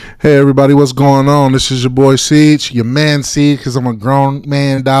Hey everybody, what's going on? This is your boy Siege, your man Siege, because I'm a grown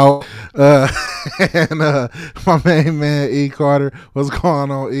man out. Uh, and my main man E Carter. What's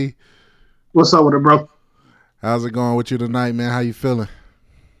going on, E? What's up with it, bro? How's it going with you tonight, man? How you feeling?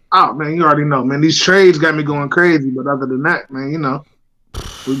 Oh man, you already know, man. These trades got me going crazy, but other than that, man,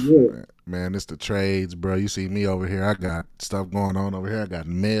 we good. Man, it's the trades, bro. You see me over here. I got stuff going on over here. I got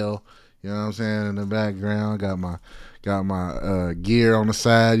mail. You know what I'm saying in the background. Got my gear on the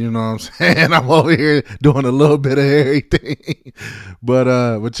side. You know what I'm saying. I'm over here doing a little bit of everything. But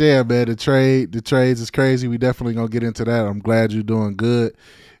yeah, man. The trades is crazy. We definitely gonna get into that. I'm glad you're doing good.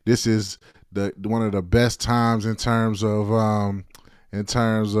 This is the one of the best times in terms of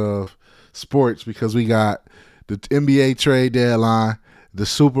sports because we got the NBA trade deadline. The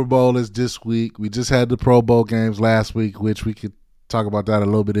Super Bowl is this week. We just had the Pro Bowl games last week, which we could talk about that a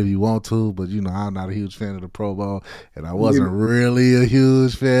little bit if you want to. But I'm not a huge fan of the Pro Bowl, and I wasn't Yeah. really a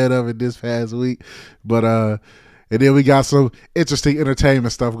huge fan of it this past week. But and then we got some interesting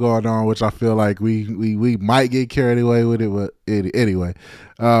entertainment stuff going on, which I feel like we might get carried away with it. But anyway,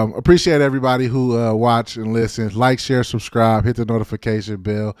 appreciate everybody who watch and listen. Like, share, subscribe, hit the notification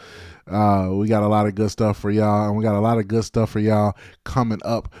bell. We got a lot of good stuff for y'all, and we got a lot of good stuff for y'all coming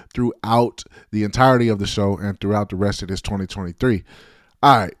up throughout the entirety of the show and throughout the rest of this 2023.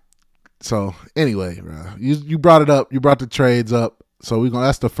 All right. So anyway, bro, you brought it up. You brought the trades up. So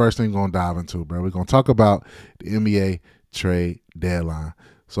that's the first thing we're gonna dive into, bro. We're gonna talk about the NBA trade deadline.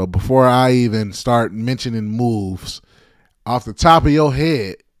 So before I even start mentioning moves, off the top of your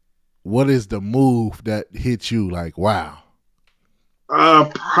head, what is the move that hit you like, wow?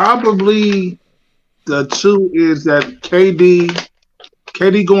 Probably the two is that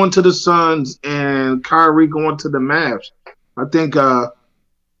KD going to the Suns and Kyrie going to the Mavs. I think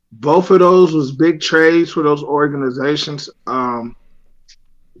both of those was big trades for those organizations.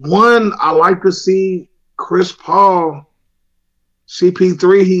 One I like to see Chris Paul,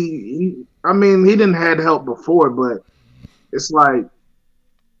 CP3. I mean, he didn't had help before, but it's like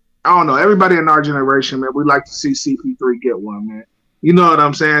I don't know. Everybody in our generation, man, we like to see CP3 get one, man. You know what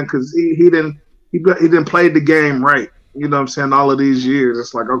I'm saying? Because he didn't play the game right. You know what I'm saying? All of these years,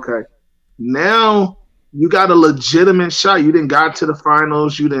 it's like okay, now you got a legitimate shot. You didn't got to the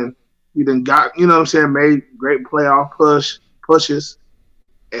finals. You didn't got you know what I'm saying? Made great playoff pushes,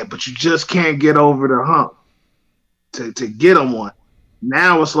 but you just can't get over the hump to get them one.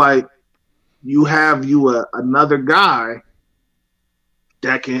 Now it's like you have another guy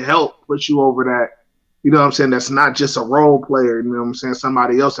that can help put you over that. You know what I'm saying? That's not just a role player. You know what I'm saying?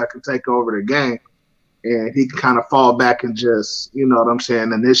 Somebody else that can take over the game, and he can kind of fall back and just, you know what I'm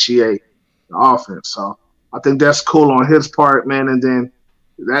saying, initiate the offense. So I think that's cool on his part, man. And then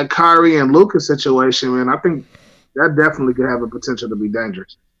that Kyrie and Lucas situation, man, I think that definitely could have a potential to be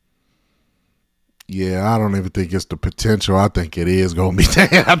dangerous. Yeah, I don't even think it's the potential. I think it is going to be.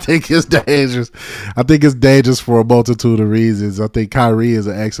 I think it's dangerous. I think it's dangerous for a multitude of reasons. I think Kyrie is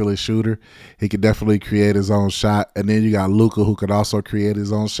an excellent shooter. He can definitely create his own shot, and then you got Luka who could also create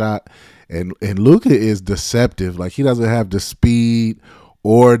his own shot. And Luka is deceptive. Like he doesn't have the speed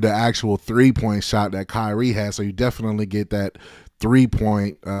or the actual 3-point shot that Kyrie has. So you definitely get that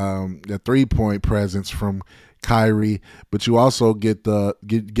 3-point presence from Kyrie, but you also get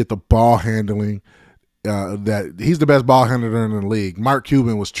the ball handling. That he's the best ball handler in the league. Mark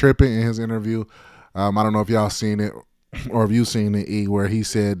Cuban was tripping in his interview. I don't know if y'all seen it or if you seen it, E, where he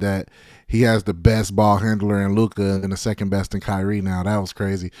said that he has the best ball handler in Luka and the second best in Kyrie. Now that was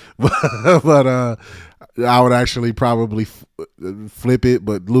crazy, but I would actually probably flip it.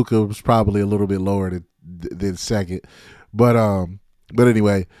 But Luka was probably a little bit lower than second. But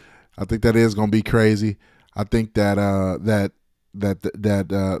anyway, I think that is gonna be crazy. I think that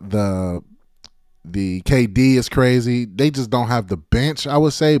the KD is crazy. They just don't have the bench, I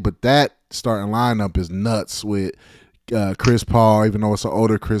would say, but that starting lineup is nuts with Chris Paul, even though it's an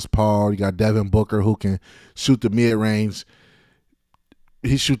older Chris Paul. You got Devin Booker who can shoot the mid range.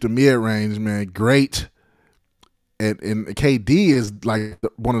 He shoot the mid range, man. Great. And KD is like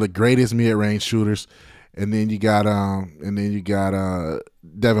one of the greatest mid range shooters. And then you got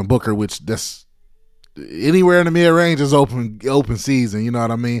Devin Booker, which that's anywhere in the mid range is open season. You know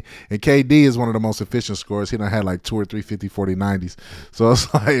what I mean? And KD is one of the most efficient scorers. He done had like 2 or 3 50 40 90s. So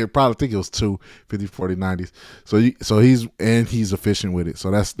it's like I probably think it was 2 50 40 90s. So he's efficient with it. So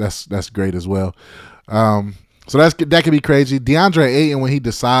that's great as well. So that could be crazy. DeAndre Ayton, when he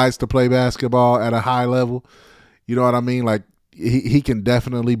decides to play basketball at a high level, you know what I mean? Like he can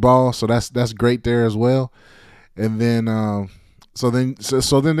definitely ball. So that's great there as well. And then so then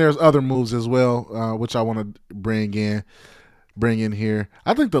there's other moves as well, which I want to bring in. bring in here.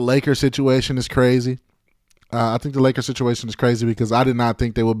 I think the Lakers situation is crazy. I think the Lakers situation is crazy because I did not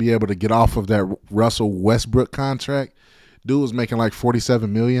think they would be able to get off of that Russell Westbrook contract. Dude was making like $47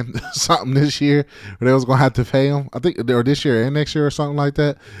 million something this year, or they was gonna have to pay him. I think, or this year and next year or something like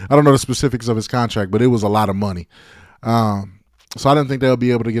that. I don't know the specifics of his contract, but it was a lot of money. So I didn't think they'll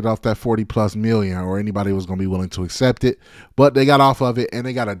be able to get off that $40+ million, or anybody was gonna be willing to accept it. But they got off of it, and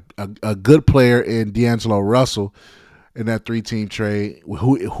they got a good player in D'Angelo Russell in that 3-team trade,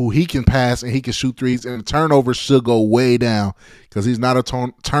 who he can pass and he can shoot threes, and the turnovers should go way down because he's not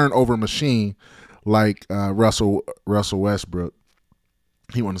a turnover machine like Russell Westbrook.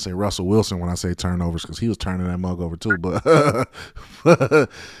 He wanted to say Russell Wilson when I say turnovers because he was turning that mug over too. But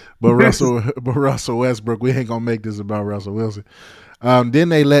Russell Westbrook, we ain't gonna make this about Russell Wilson. Then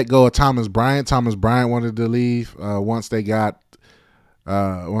they let go of Thomas Bryant. Thomas Bryant wanted to leave once they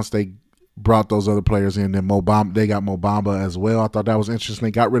brought those other players in. Then they got Mo Bamba as well. I thought that was interesting.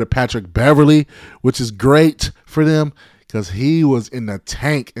 They got rid of Patrick Beverly, which is great for them because he was in the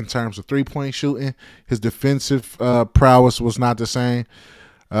tank in terms of 3-point shooting. His defensive prowess was not the same.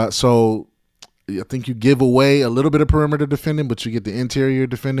 So I think you give away a little bit of perimeter defending, but you get the interior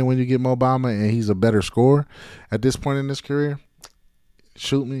defending when you get Mo Bamba, and he's a better scorer at this point in his career.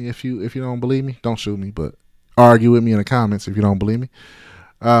 Shoot me if you don't believe me. Don't shoot me, but argue with me in the comments if you don't believe me.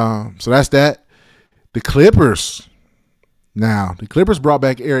 So that's that. The Clippers. Now, the Clippers brought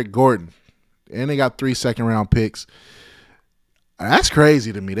back Eric Gordon, and they got 3 second-round picks. That's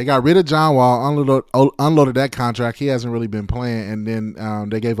crazy to me. They got rid of John Wall, unloaded that contract. He hasn't really been playing. And then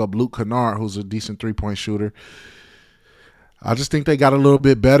they gave up Luke Kennard, who's a decent 3-point shooter. I just think they got a little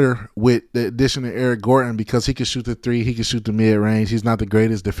bit better with the addition of Eric Gordon because he can shoot the 3. He can shoot the mid-range. He's not the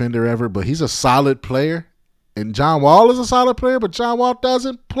greatest defender ever, but he's a solid player. And John Wall is a solid player, but John Wall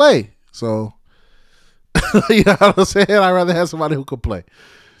doesn't play. So, you know what I'm saying? I'd rather have somebody who can play.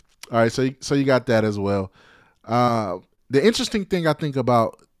 All right, so you got that as well. The interesting thing I think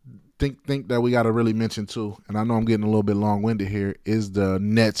about, think that we got to really mention too, and I know I'm getting a little bit long-winded here, is the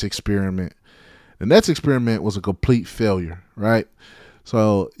Nets experiment. The Nets experiment was a complete failure, right?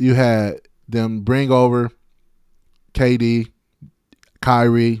 So you had them bring over KD,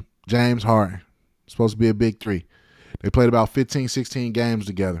 Kyrie, James Harden. Supposed to be a big 3. They played about 15, 16 games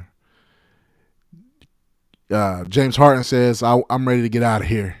together. James Harden says, I'm ready to get out of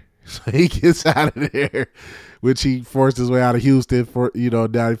here. So he gets out of there, which he forced his way out of Houston.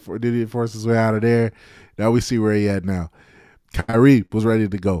 Did he force his way out of there? Now we see where he at now. Kyrie was ready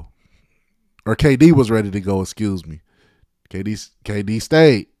to go. Or KD was ready to go, excuse me. KD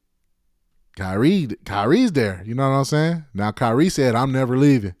stayed. Kyrie's there. You know what I'm saying? Now Kyrie said, I'm never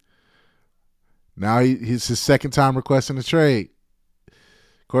leaving. Now he's his second time requesting a trade.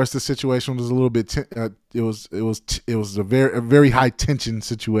 Of course, the situation was a little bit. It was a very high tension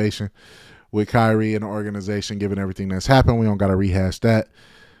situation with Kyrie and the organization, given everything that's happened. We don't got to rehash that,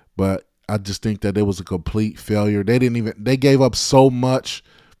 but I just think that it was a complete failure. They gave up so much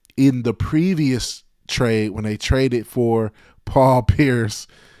in the previous trade when they traded for Paul Pierce,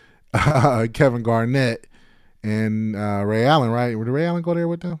 Kevin Garnett, and Ray Allen. Right? Did Ray Allen go there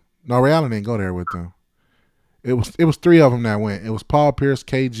with them? No, Ray Allen didn't go there with them. It was 3 of them that went. It was Paul Pierce,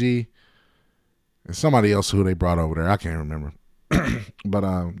 KG, and somebody else who they brought over there. I can't remember. But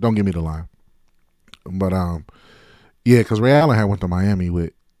don't give me the line. But yeah, because Ray Allen had went to Miami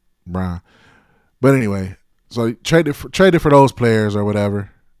with Brian. But anyway, so traded for those players or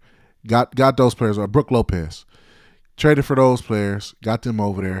whatever. Got those players, or Brook Lopez. Traded for those players, got them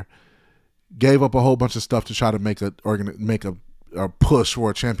over there. Gave up a whole bunch of stuff to try to make a push for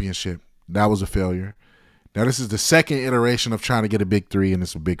a championship. That was a failure. Now this is the second iteration of trying to get a big 3, and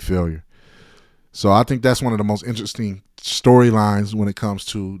it's a big failure. So I think that's one of the most interesting storylines when it comes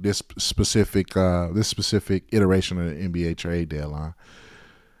to this specific iteration of the NBA trade deadline.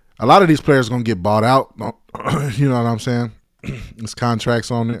 A lot of these players are going to get bought out. You know what I'm saying? There's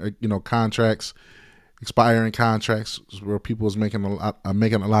contracts on it. Contracts, expiring contracts where people is making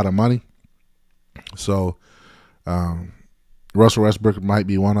a lot of money. So. Russell Westbrook might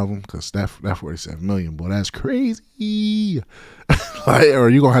be one of them because that $47 million, boy, that's crazy. Or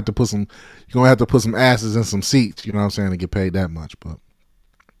you're gonna have to put some asses in some seats. You know what I'm saying, to get paid that much. But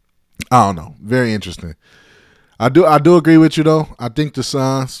I don't know. Very interesting. I do agree with you though. I think the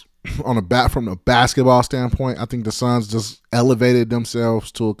Suns, from the basketball standpoint, I think the Suns just elevated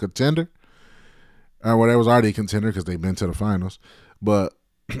themselves to a contender. Well, they was already a contender because they've been to the finals, but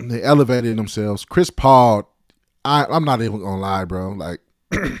they elevated themselves. Chris Paul. I'm not even gonna lie, bro. Like,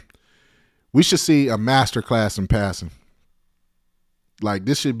 we should see a master class in passing. Like,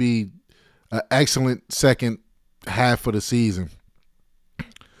 this should be an excellent second half of the season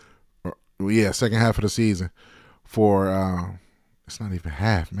yeah, second half of the season for it's not even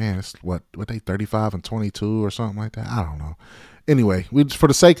half, man. It's what they 35-22 or something like that. I don't know. Anyway, we for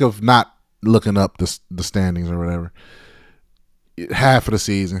the sake of not looking up the standings or whatever, half of the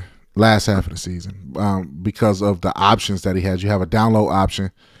season, last half of the season, because of the options that he has. You have a down low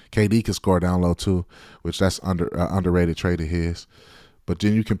option. KD can score down low too, which that's underrated trade of his. But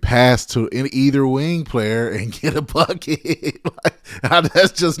then you can pass to either wing player and get a bucket. Like,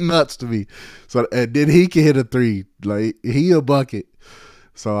 that's just nuts to me. So and then he can hit a three, like he a bucket.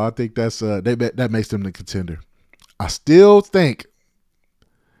 So I think that's that makes them the contender. I still think,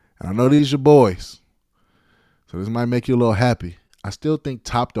 and I know these are your boys, so this might make you a little happy. I still think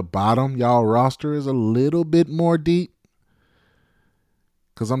top to bottom, y'all roster is a little bit more deep.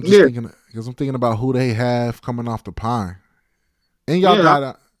 Cause I'm just thinking about who they have coming off the pine. And y'all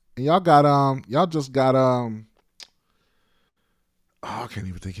just got oh, I can't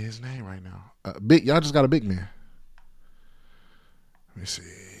even think of his name right now. Y'all just got a big man. Let me see.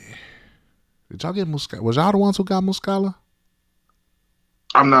 Did y'all get Muscala? Was y'all the ones who got Muscala?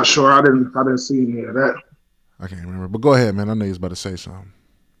 I'm not sure. I didn't see any of that. I can't remember. But go ahead, man. I know you was about to say something.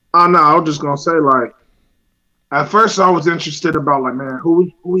 Oh no, I was just gonna say, like, at first I was interested about, like, man,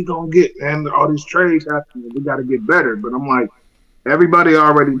 who we gonna get? And all these trades happening, we gotta get better. But I'm like, everybody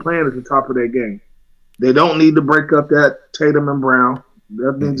already playing at the top of their game. They don't need to break up that Tatum and Brown.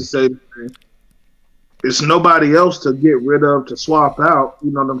 That means to say it's nobody else to get rid of, to swap out.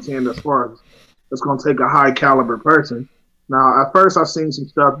 You know what I'm saying? As far as it's going to take a high caliber person. Now, at first I seen some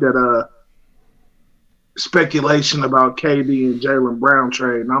stuff that speculation about KD and Jaylen Brown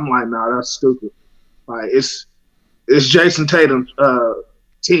trade, and I'm like, nah, that's stupid. Like it's Jason Tatum's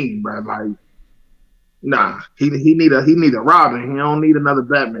team, bro. Like, nah, he need a Robin. He don't need another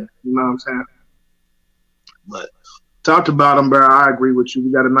Batman. You know what I'm saying? But talked about him, bro. I agree with you.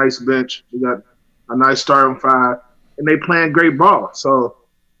 We got a nice bench. We got a nice starting five, and they playing great ball. So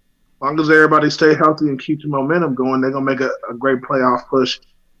as long as everybody stay healthy and keep the momentum going, they're gonna make a great playoff push,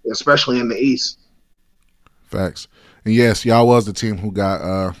 especially in the East. Facts. And yes, y'all was the team who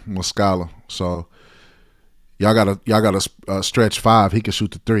got Muscala. So y'all got a stretch five. He can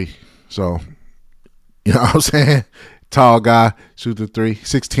shoot the three. So you know what I'm saying? Tall guy, shoot the three.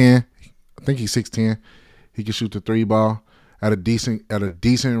 6'10". I think he's 6'10". He can shoot the three ball at a decent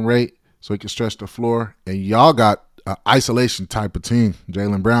rate, so he can stretch the floor. And y'all got an isolation type of team.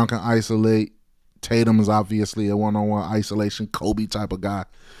 Jaylen Brown can isolate. Tatum is obviously a one-on-one isolation Kobe type of guy.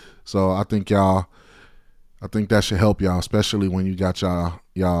 So I think that should help y'all, especially when you got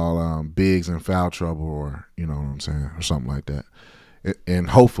y'all bigs in foul trouble, or you know what I'm saying, or something like that. And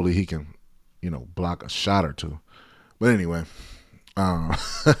hopefully he can, block a shot or two. But anyway,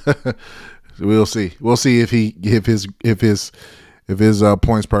 we'll see. We'll see if his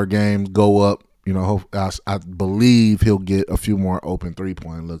points per game go up. I believe he'll get a few more open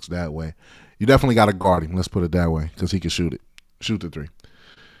 3-point looks that way. You definitely got to guard him. Let's put it that way, because he can shoot the three.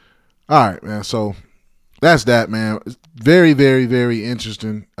 All right, man. So that's that, man. Very, very, very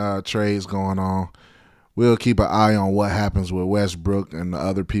interesting trades going on. We'll keep an eye on what happens with Westbrook and the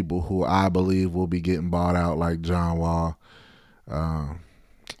other people who I believe will be getting bought out, like John Wall.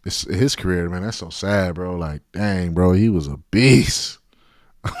 It's his career, man. That's so sad, bro. Like, dang, bro, he was a beast.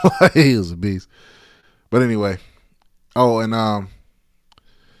 He was a beast. But anyway, and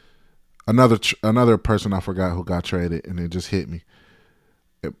another person I forgot who got traded, and it just hit me.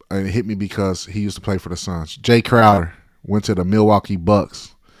 It hit me because he used to play for the Suns. Jay Crowder went to the Milwaukee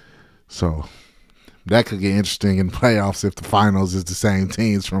Bucks. So that could get interesting in the playoffs if the finals is the same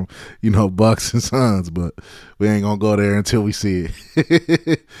teams from, Bucks and Suns. But we ain't going to go there until we see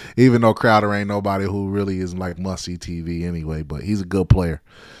it. Even though Crowder ain't nobody who really is like must-see TV anyway. But he's a good player.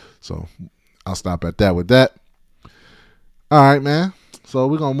 So I'll stop at that with that. All right, man. So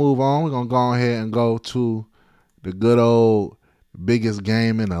we're going to move on. We're going to go ahead and go to the good old biggest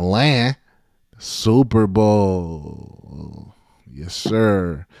game in the land, Super Bowl. Yes,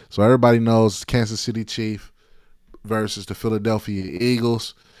 sir. So everybody knows Kansas City Chiefs versus the Philadelphia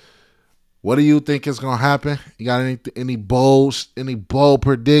Eagles. What do you think is going to happen? You got any bold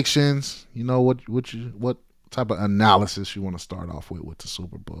predictions? What type of analysis you want to start off with the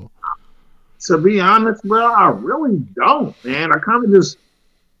Super Bowl? To be honest, bro, I really don't, man.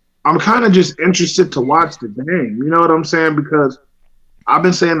 I'm kind of just interested to watch the game. You know what I'm saying? Because I've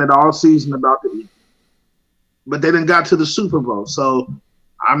been saying it all season about the Eagles, but they didn't got to the Super Bowl. So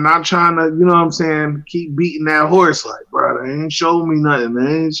I'm not trying to, keep beating that horse. Like, bro, they ain't showed me nothing.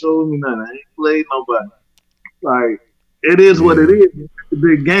 They ain't played nobody. Like, it is what it is. It's a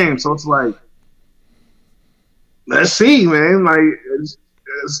big game. So it's like, let's see, man. Like,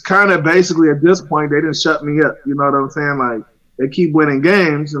 it's kind of basically at this point they didn't shut me up. You know what I'm saying? Like they keep winning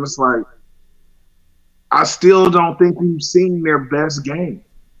games, and it's like I still don't think we've seen their best game,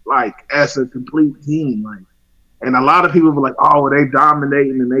 like as a complete team. Like, and a lot of people were like, "Oh, well, they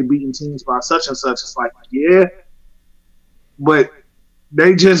dominating and they beating teams by such and such." It's like, yeah, but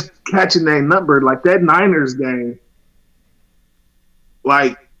they just catching their number. Like that Niners game,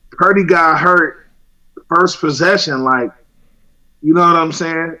 like Purdy got hurt first possession, like. You know what I'm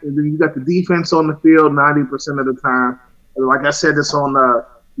saying? And then you got the defense on the field 90% of the time. And like I said, this on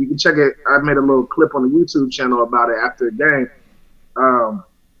you can check it. I made a little clip on the YouTube channel about it after the game.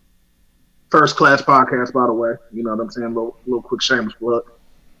 First class podcast, by the way. You know what I'm saying? Little quick shameless plug.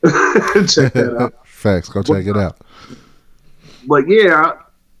 Check that out. Facts. Go check it out. But yeah,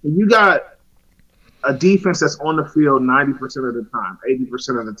 you got a defense that's on the field 90% of the time,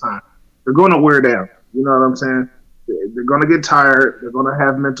 80% of the time. They're going to wear down. You know what I'm saying? They're going to get tired. They're going to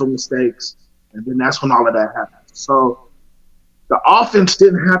have mental mistakes. And then that's when all of that happens. So the offense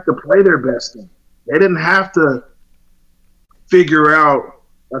didn't have to play their best game. They didn't have to figure out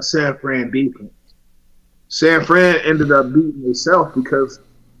a San Fran defense. San Fran ended up beating itself because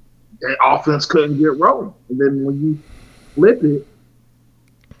their offense couldn't get rolling. And then when you flip it,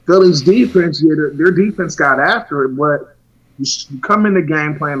 Philly's defense, their defense got after it, but you come in the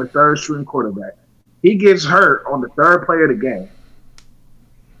game playing a third-string quarterback. He gets hurt on the third play of the game.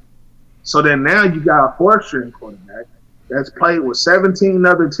 So then now you got a fourth-string quarterback that's played with 17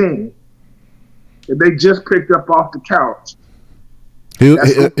 other teams that they just picked up off the couch.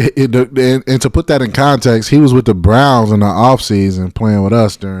 And to put that in context, he was with the Browns in the offseason playing with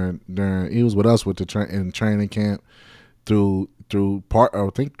us during he was with us with in training camp through I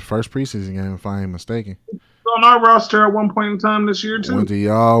think the first preseason game, if I ain't mistaken. On our roster at one point in time this year too. Went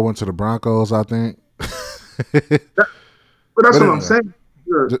to the Broncos, I think. But that's what I'm saying.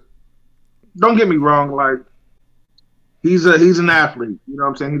 Don't get me wrong, like he's an athlete. You know what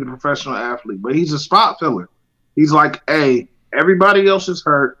I'm saying? He's a professional athlete, but he's a spot filler. He's like, hey, everybody else is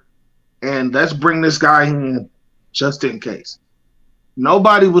hurt, and let's bring this guy in just in case.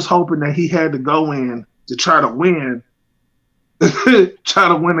 Nobody was hoping that he had to go in to try to win a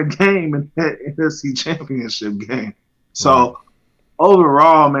game in that NFC Championship game. So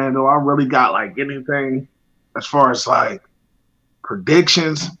overall, man, though I really got like anything as far as like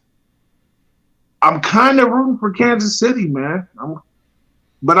predictions, I'm kind of rooting for Kansas City, man.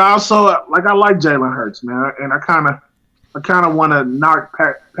 But I also I like Jalen Hurts, man, and I kind of want to knock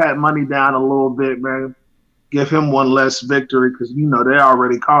Pat Money down a little bit, man. Give him one less victory because they're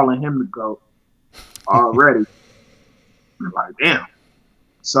already calling him to go already. Like damn.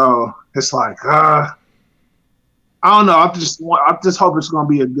 So it's like I don't know. I just hope it's gonna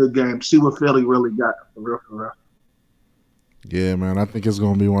be a good game. See what Philly really got for real. Yeah, man. I think it's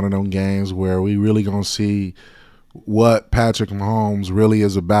gonna be one of them games where we really gonna see what Patrick Mahomes really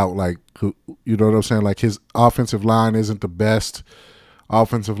is about. Like, you know what I'm saying? Like his offensive line isn't the best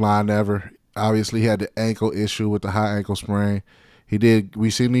offensive line ever. Obviously, he had the ankle issue with the high ankle sprain. He did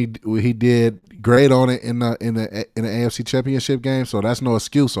great on it in the AFC Championship game, so that's no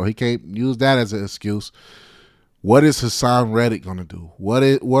excuse. So he can't use that as an excuse. What is Hassan Reddick gonna do? What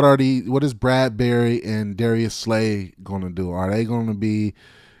is Bradbury and Darius Slay gonna do? Are they gonna be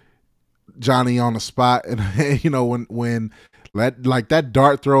Johnny on the spot? And when that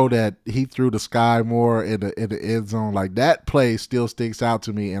dart throw that he threw to Sky Moore in the end zone, like that play still sticks out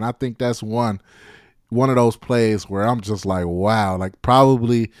to me, and I think that's one of those plays where I'm just like, wow, like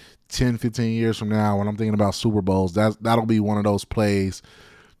probably 10, 15 years from now when I'm thinking about Super Bowls, that'll be one of those plays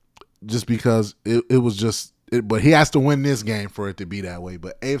just because it was just – but he has to win this game for it to be that way.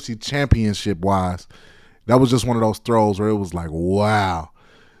 But AFC Championship-wise, that was just one of those throws where it was like, wow.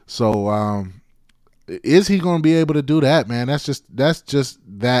 So is he going to be able to do that, man? That's just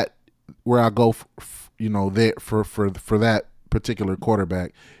that where I go there for that particular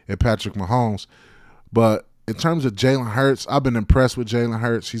quarterback and Patrick Mahomes. But in terms of Jalen Hurts, I've been impressed with Jalen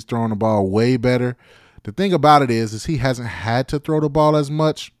Hurts. He's throwing the ball way better. The thing about it is he hasn't had to throw the ball as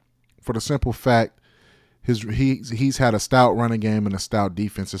much for the simple fact he's had a stout running game and a stout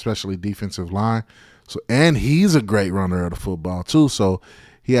defense, especially defensive line. So and he's a great runner of the football too. So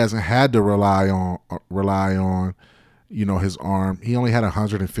he hasn't had to rely on his arm. He only had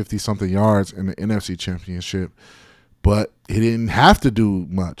 150 something yards in the NFC Championship. But he didn't have to do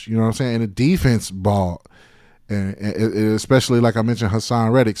much, you know what I'm saying? And the defense ball, and especially like I mentioned,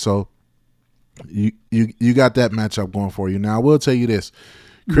 Hassan Reddick. So you got that matchup going for you. Now I will tell you this,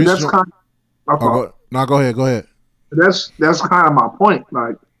 go ahead. That's kind of my point.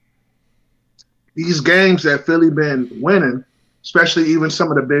 Like these games that Philly been winning, especially even some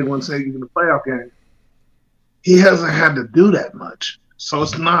of the big ones, say even the playoff game. He hasn't had to do that much, so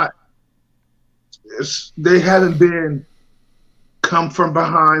it's not. They haven't been come from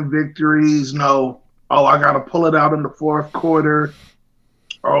behind victories. No, oh, I got to pull it out in the fourth quarter.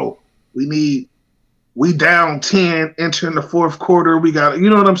 Oh, we down 10 entering the fourth quarter. We got, you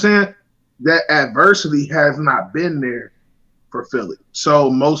know what I'm saying? That adversity has not been there for Philly. So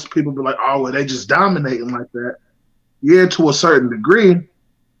most people be like, oh, well, they just dominating like that. Yeah, to a certain degree,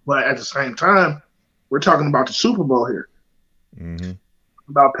 but at the same time, we're talking about the Super Bowl here. Mm-hmm.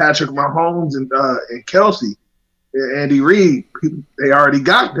 About Patrick Mahomes and Kelsey, and Andy Reid. They already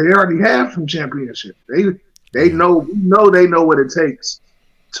have some championships. They know they know what it takes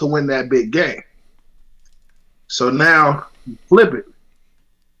to win that big game. So now you flip it.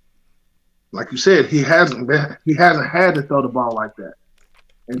 Like you said, he hasn't had to throw the ball like that.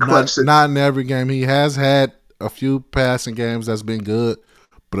 And not in every game. He has had a few passing games that's been good,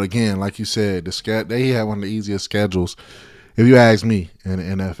 but again, like you said, they had one of the easiest schedules, if you ask me, in the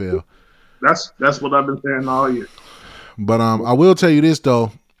NFL. That's what I've been saying all year. But I will tell you this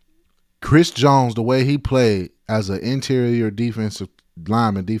though, Chris Jones, the way he played as an interior defensive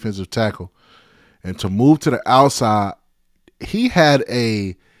lineman, defensive tackle, and to move to the outside, he had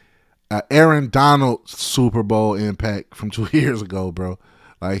a Aaron Donald Super Bowl impact from 2 years ago, bro.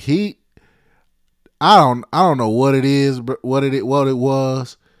 Like I don't know what it is, what it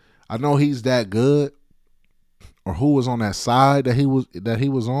was. I know he's that good, or who was on that side that he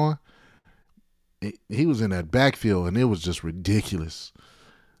was on. He was in that backfield, and it was just ridiculous.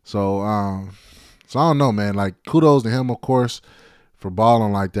 So I don't know, man. Like, kudos to him, of course, for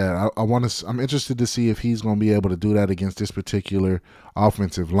balling like that. I'm interested to see if he's going to be able to do that against this particular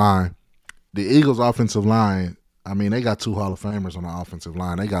offensive line. The Eagles' offensive line, I mean, they got 2 Hall of Famers on the offensive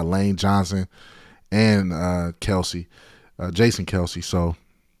line. They got Lane Johnson and Kelce, Jason Kelce. So,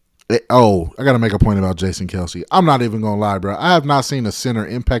 I got to make a point about Jason Kelce. I'm not even going to lie, bro. I have not seen a center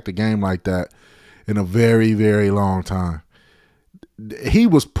impact a game like that in a very, very long time. He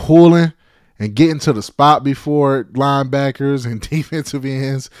was pulling and getting to the spot before linebackers and defensive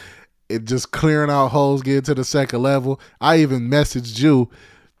ends and just clearing out holes, getting to the second level. I even messaged you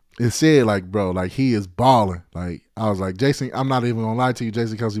and said, like, bro, like, he is balling. Like, I was like, Jason, I'm not even going to lie to you,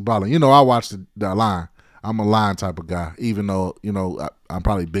 Jason Kelce balling. You know, I watched the line. I'm a line type of guy, even though, you know, I'm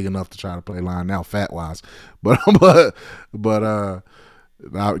probably big enough to try to play line now, fat-wise. But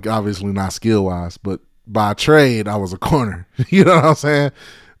obviously not skill-wise. But by trade, I was a corner. You know what I'm saying?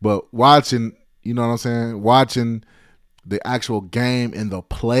 But watching, you know what I'm saying? Watching the actual game and the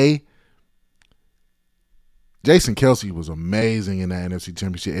play, Jason Kelce was amazing in that NFC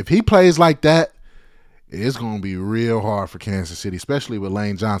Championship. If he plays like that, it's going to be real hard for Kansas City, especially with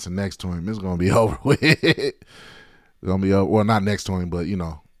Lane Johnson next to him. It's going to be over with. It's going to be over. Well, not next to him, but, you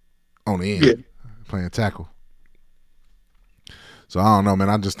know, on the end, playing tackle. So I don't know, man.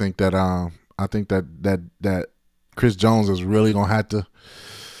 I just think that that Chris Jones is really going to have to.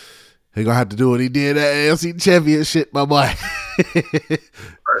 He's going to have to do what he did at AFC Championship, my boy.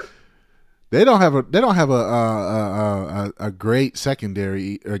 They don't have a great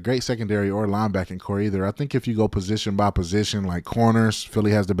secondary or linebacking core either. I think if you go position by position, like corners,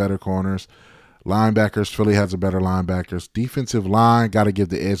 Philly has the better corners. Linebackers, Philly has the better linebackers. Defensive line, got to give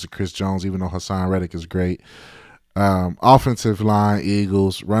the edge to Chris Jones, even though Hassan Reddick is great. Offensive line,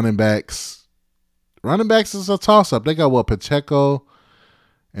 Eagles. Running backs is a toss-up. They got Pacheco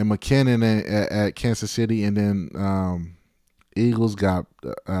and McKinnon at Kansas City, and then Eagles got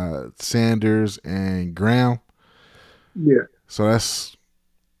Sanders and Graham. Yeah. So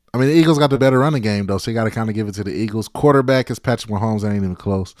the Eagles got the better running game, though, so you got to kind of give it to the Eagles. Quarterback is Patrick Mahomes. That ain't even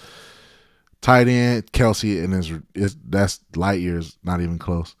close. Tight end, Kelce, and that's light years, not even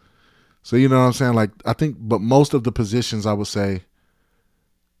close. So, you know what I'm saying? Like, I think, but most of the positions, I would say,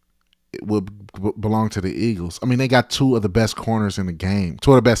 it would belong to the Eagles. I mean, they got 2 of the best corners in the game,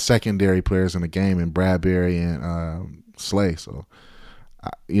 2 of the best secondary players in the game, in Bradbury and Slay. So,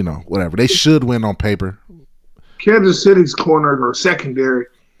 you know, whatever. They should win on paper. Kansas City's corners or secondary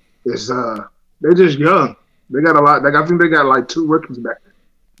is they're just young. They got a lot. Like, I think they got like 2 rookies back there.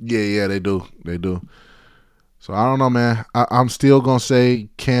 Yeah, they do. So I don't know, man. I'm still gonna say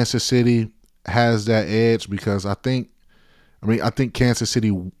Kansas City has that edge because I think Kansas City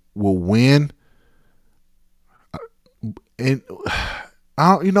will win. And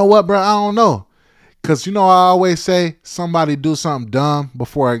you know what, bro? I don't know. Because, you know, I always say somebody do something dumb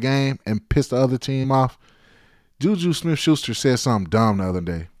before a game and piss the other team off. Juju Smith-Schuster said something dumb the other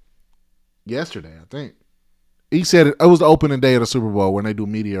day. Yesterday, I think. He said it was the opening day of the Super Bowl when they do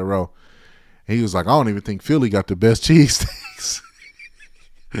Media Row. He was like, I don't even think Philly got the best cheesesteaks.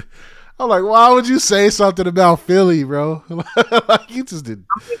 I'm like, why would you say something about Philly, bro? Like, you just did.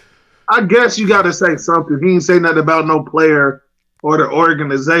 I guess you got to say something. He didn't say nothing about no player or the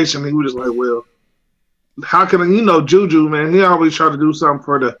organization. He was just like, well, how can Juju, man? He always try to do something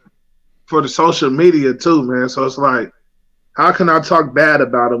for the social media too, man. So it's like, how can I talk bad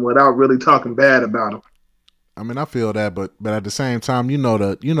about him without really talking bad about him? I mean, I feel that, but at the same time,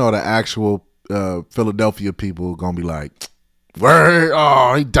 the actual Philadelphia people gonna be like, word,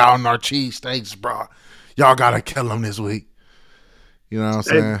 oh, he down our cheesesteaks, bro. Y'all gotta kill him this week. You know what I'm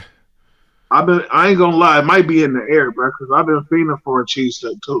saying? Hey, I ain't gonna lie, it might be in the air, bro, because I've been feeling for a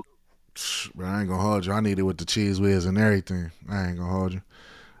cheesesteak too. Bro, I ain't gonna hold you. I need it with the cheese whiz and everything. I ain't gonna hold you.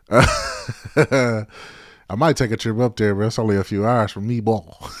 I might take a trip up there, bro. It's only a few hours from me,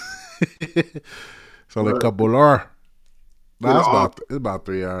 ball. It's only a couple hours. No, it's about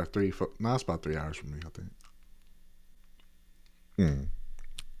 3 hours. It's about 3 hours from me, I think.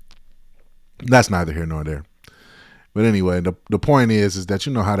 That's neither here nor there. But anyway, the point is that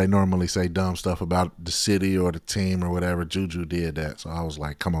you know how they normally say dumb stuff about the city or the team or whatever. Juju did that. So I was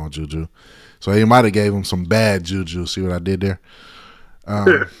like, come on, Juju. So he might have gave him some bad juju. See what I did there?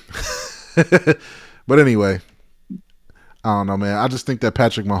 But anyway, I don't know, man. I just think that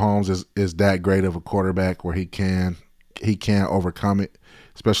Patrick Mahomes is that great of a quarterback where he can overcome it,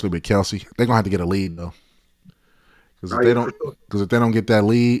 especially with Kelsey. They're gonna have to get a lead though, because if they don't get that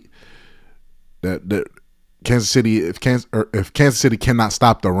lead, that Kansas City, if Kansas City cannot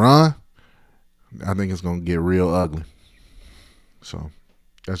stop the run, I think it's gonna get real ugly. So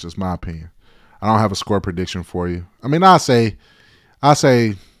that's just my opinion. I don't have a score prediction for you. I mean, I say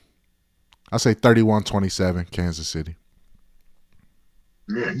 31-27 Kansas City.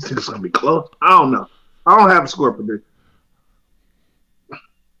 Yeah, you think it's gonna be close? I don't know. I don't have a score prediction.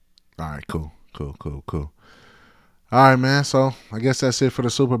 All right, cool. All right, man. So I guess that's it for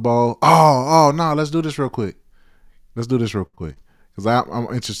the Super Bowl. Oh no, let's do this real quick. Because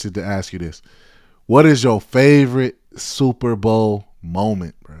I'm interested to ask you this. What is your favorite Super Bowl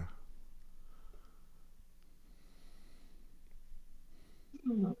moment, bro?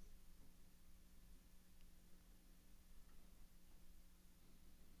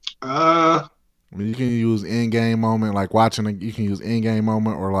 I mean, you can use in-game moment, like you can use in-game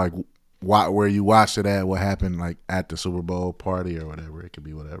moment, or like where you watched it at, what happened like at the Super Bowl party or whatever. It could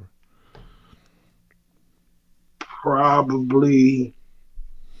be whatever. Probably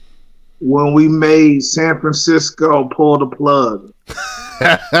when we made San Francisco pull the plug.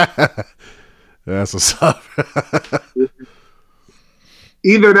 That's what's up.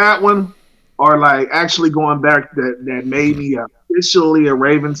 Either that one or like actually going back that made me officially a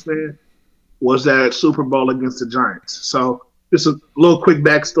Ravens fan was that Super Bowl against the Giants. So just a little quick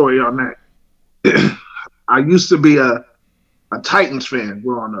backstory on that. I used to be a Titans fan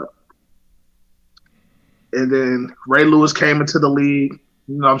growing up. And then Ray Lewis came into the league.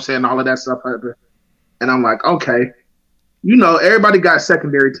 You know what I'm saying? All of that stuff happened. And I'm like, okay, everybody got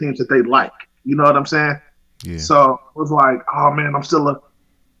secondary teams that they like. You know what I'm saying? Yeah. So it was like, oh man, I'm still a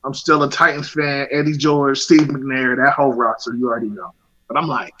Titans fan. Eddie George, Steve McNair, that whole roster, you already know. But I'm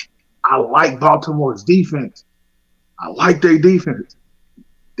like, I like Baltimore's defense. I like their defense.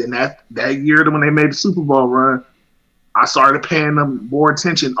 Then that year when they made the Super Bowl run, I started paying them more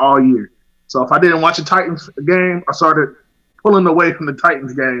attention all year. So if I didn't watch a Titans game, I started pulling away from the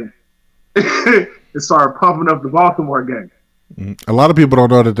Titans game and started pumping up the Baltimore game. A lot of people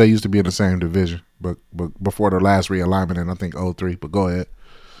don't know that they used to be in the same division, but before the last realignment in I think 2003. But go ahead.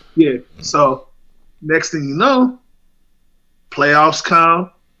 Yeah. So next thing you know, playoffs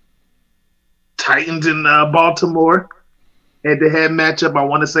come. Titans in Baltimore head-to-head matchup. I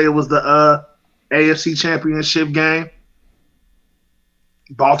want to say it was the AFC Championship game.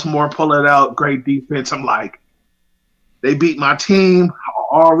 Baltimore pull it out. Great defense. I'm like, they beat my team.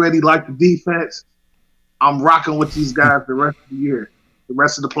 I already like the defense. I'm rocking with these guys the rest of the year, the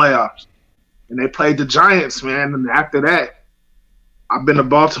rest of the playoffs. And they played the Giants, man. And after that, I've been a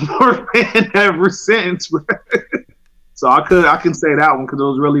Baltimore fan ever since. So I can say that one because it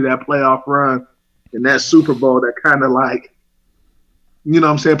was really that playoff run and that Super Bowl that kind of like, you know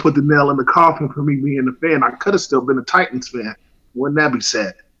what I'm saying, put the nail in the coffin for me being a fan. I could have still been a Titans fan. Wouldn't that be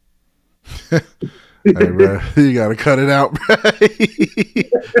sad? Hey, bro, you got to cut it out, bro.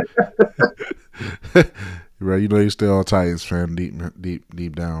 Bro, you know you're still a Titans fan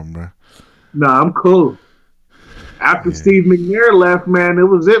deep down, bro. Nah, I'm cool. After Steve McNair left, man, it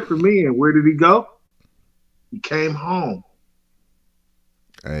was it for me. And where did he go? He came home.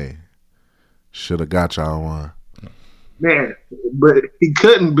 Hey, should have got y'all one. Man, but he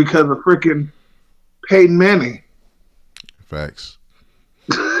couldn't because of freaking Peyton Manning. Facts.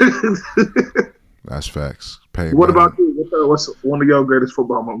 That's facts. Peyton What Manning. about you? What's one of your greatest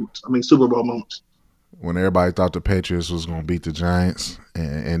football moments? I mean, Super Bowl moments. When everybody thought the Patriots was gonna beat the Giants,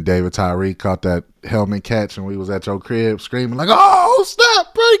 and David Tyree caught that helmet catch, and we was at your crib screaming like, "Oh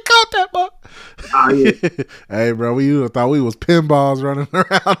snap, bro! He caught that, bro!" Oh yeah, Hey, bro, we thought we was pinballs running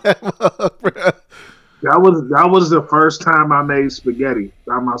around that mug, bro. that was the first time I made spaghetti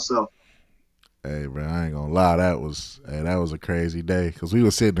by myself. Hey, bro, I ain't gonna lie, that was a crazy day because we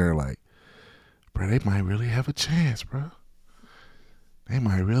was sitting there like, bro, they might really have a chance, bro. They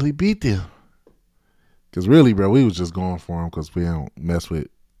might really beat them. Because really, bro, we was just going for them because we don't mess with,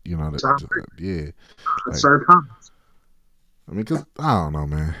 yeah. Like, Sir Thomas. I mean, because I don't know,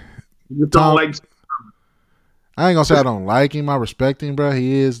 man. You don't like I ain't gonna say I don't like him. I respect him, bro.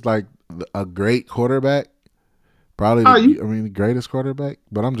 He is like a great quarterback, probably the greatest quarterback.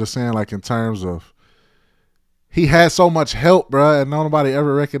 But I'm just saying, like in terms of, he had so much help, bro, and nobody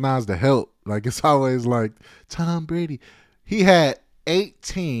ever recognized the help. Like it's always like Tom Brady. He had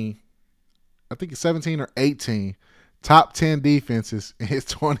 18, I think it's 17 or 18 top 10 defenses in his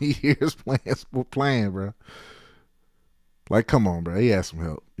 20 years playing, bro. Like, come on, bro. He has some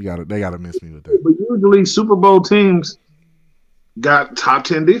help. They gotta miss me with that. But usually Super Bowl teams got top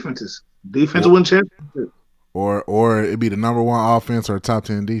 10 defenses. Defense win championship. Or it'd be the number one offense or top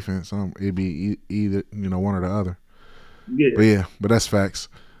 10 defense. It'd be either one or the other. Yeah. But that's facts.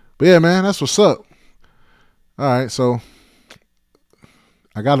 But yeah, man, that's what's up. All right, so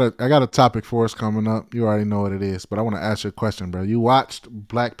I got a topic for us coming up. You already know what it is, but I want to ask you a question, bro. You watched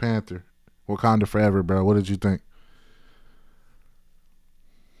Black Panther, Wakanda Forever, bro. What did you think?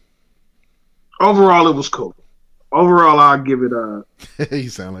 Overall, it was cool. Overall, I'll give it a. You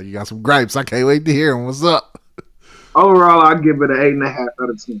sound like you got some gripes. I can't wait to hear them. What's up? Overall, I'll give it an 8.5 out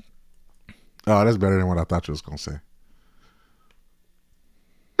of 10. Oh, that's better than what I thought you was gonna say.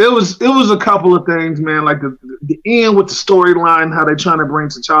 It was a couple of things, man. Like the end with the storyline, how they trying to bring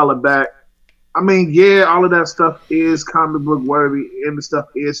T'Challa back. I mean, yeah, all of that stuff is comic book worthy, and the stuff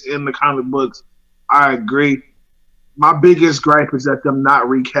is in the comic books. I agree. My biggest gripe is that them not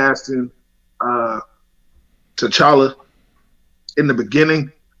recasting T'Challa in the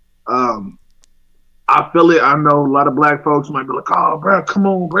beginning. I feel it. I know a lot of black folks might be like, "Oh, bro, come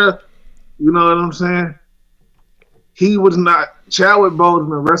on, bro." You know what I'm saying? He was not. Chadwick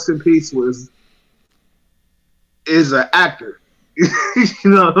Boseman, rest in peace, is an actor. You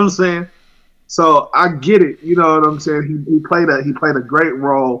know what I'm saying? So I get it. You know what I'm saying? He played a great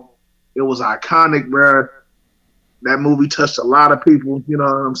role. It was iconic, bro. That movie touched a lot of people. You know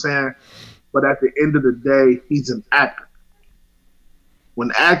what I'm saying? But at the end of the day, he's an actor.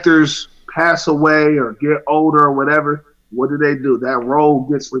 When actors pass away or get older or whatever, what do? That role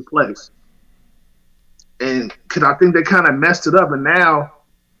gets replaced. And because I think they kind of messed it up, and now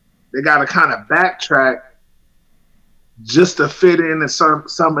they got to kind of backtrack just to fit in some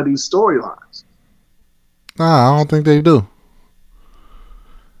of these storylines. Nah, I don't think they do.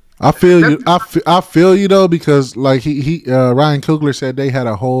 I feel you. I feel you though, because like Ryan Coogler said they had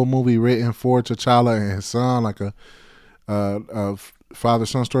a whole movie written for T'Challa and his son, like a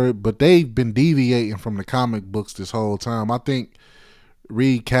father-son story, but they've been deviating from the comic books this whole time. I think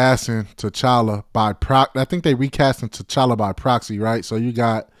recasting T'Challa by I think they recasting T'Challa by proxy, right? So you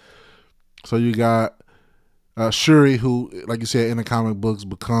got Shuri, who, like you said, in the comic books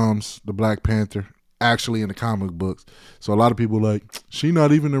becomes the Black Panther, actually in the comic books. So a lot of people are like, she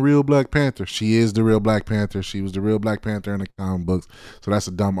not even the real Black Panther. She is the real Black Panther. She was the real Black Panther in the comic books. So that's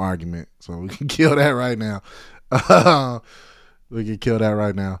a dumb argument. So we can kill that right now. We can kill that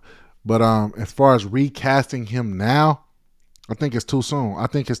right now. But as far as recasting him now, I think it's too soon. I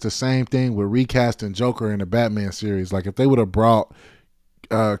think it's the same thing with recasting Joker in the Batman series. Like if they would have brought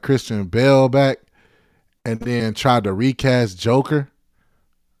Christian Bale back and then tried to recast Joker,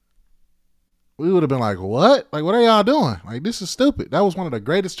 we would have been like, what? Like, what are y'all doing? Like, this is stupid. That was one of the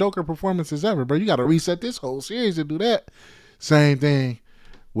greatest Joker performances ever, bro. You got to reset this whole series to do that. Same thing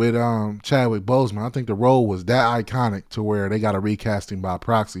with Chadwick Boseman. I think the role was that iconic to where they got to recast him by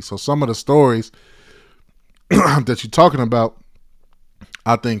proxy. So some of the stories that you're talking about,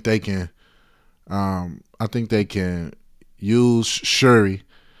 I think they can use Shuri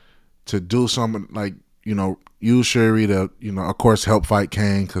to do something, like, use Shuri to, of course, help fight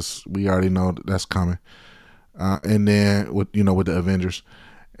Kang, because we already know that's coming. And then with the Avengers,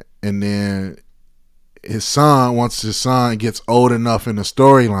 and then once his son gets old enough in the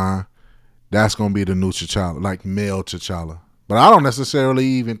storyline, that's gonna be the new T'Challa, like male T'Challa. But I don't necessarily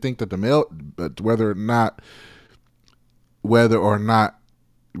even think that whether or not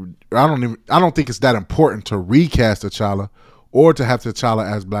I don't think it's that important to recast T'Challa or to have T'Challa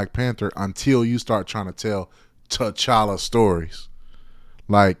as Black Panther until you start trying to tell T'Challa stories.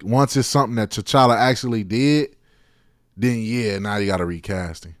 Like once it's something that T'Challa actually did, then yeah, now you got to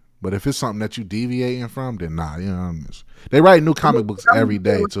recast him. But if it's something that you deviating from, then nah, you know. They write new comic books every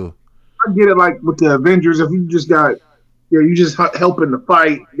day too. I get it, like with the Avengers, if you just got, you just helping the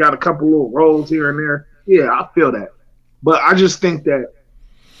fight, you got a couple little roles here and there. Yeah, I feel that, but I just think that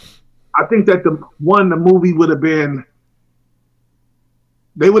the movie would have been.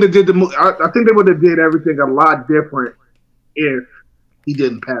 They would have did the movie. I think they would have did everything a lot different if he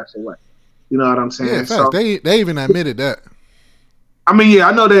didn't pass away. You know what I'm saying? Yeah, so, they even admitted that. I mean, yeah,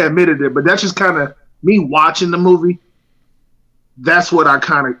 I know they admitted it, but that's just kind of me watching the movie. That's what I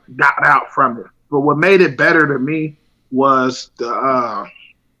kind of got out from it. But what made it better to me was the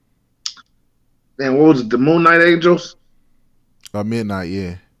what was it? The Moon Knight Angels. Midnight,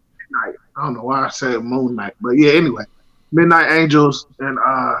 yeah. Midnight. I don't know why I said Moon Knight, but yeah. Anyway, Midnight Angels and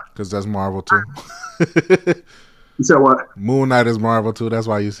because that's Marvel too. You said what? Moon Knight is Marvel too. That's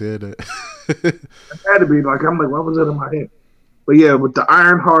why you said that. It had to be like, I'm like, what was it in my head? But yeah, with the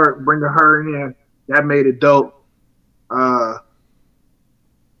Ironheart bringing her in, that made it dope.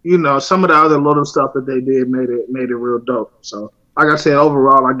 You know, some of the other little stuff that they did made it real dope. So, like I said,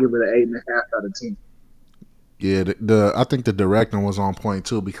 overall, I give it an 8.5 out of 10. Yeah, I think the directing was on point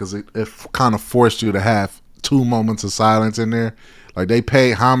too because it kind of forced you to have 2 moments of silence in there. Like they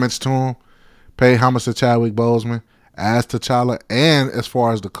paid homage to him, paid homage to Chadwick Boseman as T'Challa, and as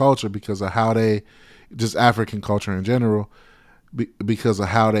far as the culture because of how they, just African culture in general, because of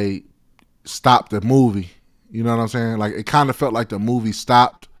how they stopped the movie. You know what I'm saying? Like it kind of felt like the movie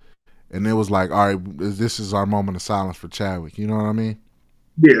stopped, and it was like, all right, this is our moment of silence for Chadwick. You know what I mean?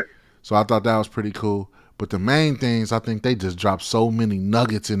 Yeah. So I thought that was pretty cool. But the main things, I think they just dropped so many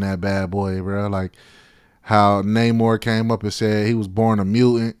nuggets in that bad boy, bro. Like how Namor came up and said he was born a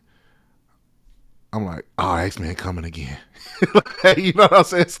mutant. I'm like, oh, X-Men coming again. You know what I'm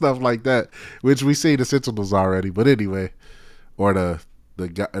saying? Stuff like that, which we see the Sentinels already. But anyway, or the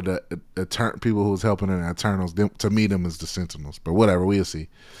people who was helping in the Eternals, to me, them is the Sentinels. But whatever, we'll see.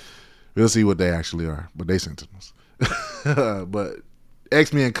 We'll see what they actually are. But they Sentinels. But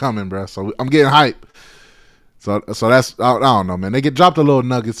X-Men coming, bro. So I'm getting hype. So that's, I don't know, man. They dropped a little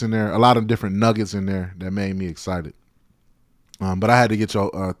nuggets in there, a lot of different nuggets in there that made me excited. But I had to get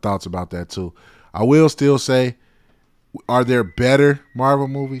your thoughts about that too. I will still say, are there better Marvel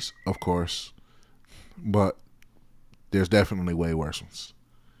movies? Of course. But there's definitely way worse ones.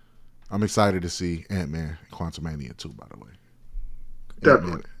 I'm excited to see Ant-Man and Quantumania too, by the way.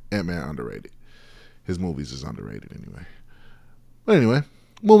 Definitely. Ant-Man underrated. His movies is underrated anyway. But anyway,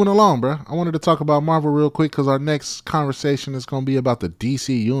 moving along, bro. I wanted to talk about Marvel real quick because our next conversation is going to be about the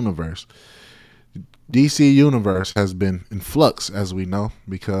DC Universe. DC Universe has been in flux, as we know,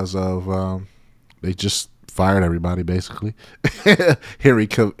 because of they just fired everybody, basically. Henry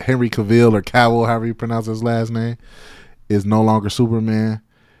Cavill, or Cavill, however you pronounce his last name, is no longer Superman.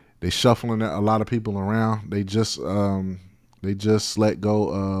 They shuffling a lot of people around. They just let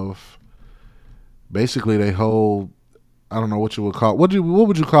go of basically they whole, I don't know what you would call, what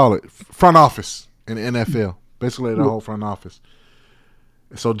would you call it? Front office in the NFL. Basically the whole front office.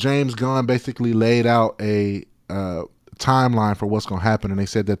 So James Gunn basically laid out a timeline for what's going to happen, and they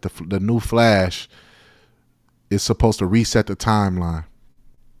said that the new Flash is supposed to reset the timeline.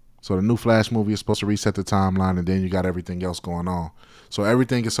 So the new Flash movie is supposed to reset the timeline, and then you got everything else going on. So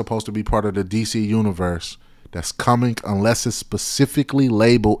everything is supposed to be part of the DC universe that's coming unless it's specifically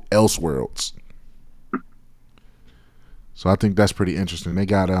labeled Elseworlds. So I think that's pretty interesting. They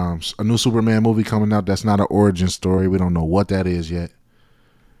got a new Superman movie coming out that's not an origin story. We don't know what that is yet.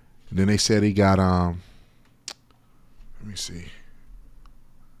 And then they said he got let me see.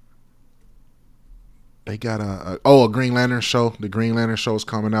 They got a Green Lantern show. The Green Lantern show is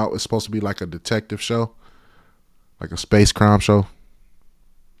coming out. It's supposed to be like a detective show, like a space crime show.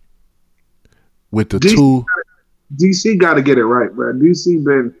 With the DC got to get it right, bro. DC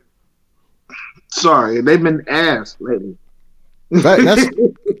been they've been ass lately.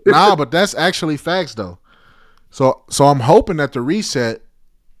 But that's actually facts though. So I'm hoping that the reset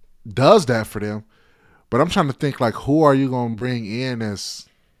does that for them. But I'm trying to think like who are you going to bring in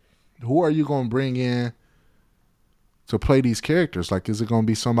to play these characters? Like, is it going to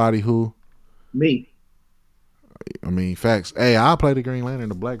be somebody who? Me. I mean, facts. Hey, I'll play the Green Lantern,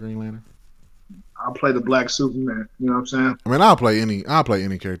 the Black Green Lantern. I'll play the Black Superman. You know what I'm saying? I mean, I'll play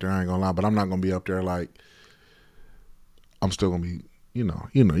any character. I ain't gonna lie, but I'm not gonna be up there like. I'm still gonna be, you know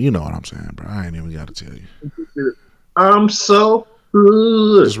what I'm saying, bro. I ain't even got to tell you. So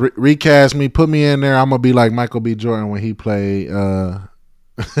Just recast me, put me in there. I'm gonna be like Michael B. Jordan when he played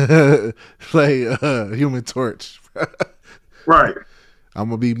Human Torch. Right. I'm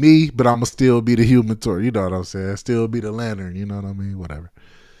gonna be me, but I'm gonna still be the Human Torch. You know what I'm saying? Still be the Lantern. You know what I mean? Whatever.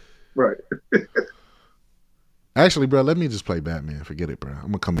 Right. Actually, bro, let me just play Batman. Forget it, bro. I'm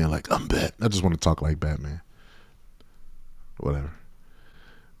gonna come in like I'm Bat. I just want to talk like Batman. Whatever.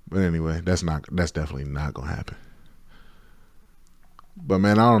 But anyway, that's definitely not gonna happen. But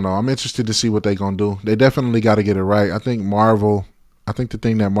man, I don't know. I'm interested to see what they gonna do. They definitely got to get it right. I think the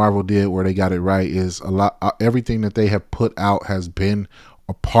thing that Marvel did where they got it right is everything that they have put out has been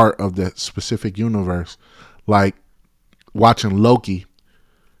a part of that specific universe. Like watching Loki,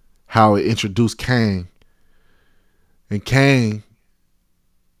 how it introduced Kang. And Kang,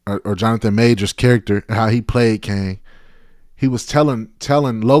 or Jonathan Major's character, how he played Kang, he was telling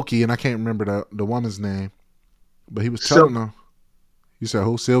Loki, and I can't remember the woman's name, but he was telling her. You said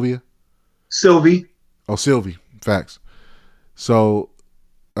who? Sylvia? Sylvie. Oh, Sylvie. Facts. So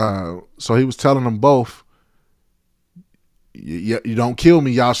he was telling them both, you don't kill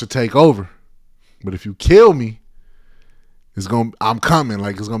me, y'all should take over. But if you kill me, I'm coming.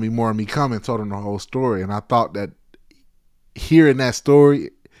 Like it's gonna be more of me coming. Told them the whole story, and I thought that hearing that story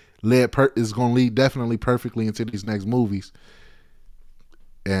is going to lead definitely perfectly into these next movies.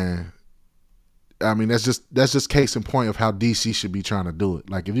 And I mean, that's just case in point of how DC should be trying to do it.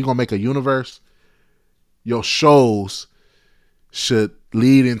 Like if you're going to make a universe, your shows should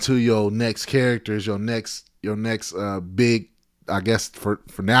lead into your next characters, your next big, I guess for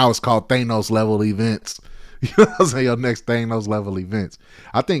now it's called Thanos level events. You know what I'm saying? Your next Thanos level events.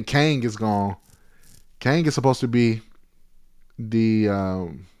 I think Kang is supposed to be the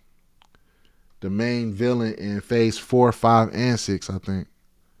main villain in phase 4, 5, and 6, I think.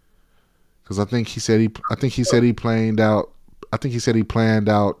 Because I think he said he planned out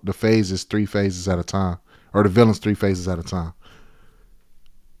the phases 3 phases at a time. Or the villains 3 phases at a time.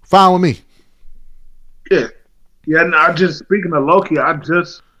 Fine with me. Yeah. Yeah, no, speaking of Loki, I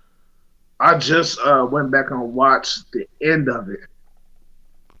just went back and watched the end of it.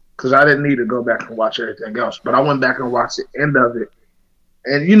 Because I didn't need to go back and watch everything else. But I went back and watched the end of it.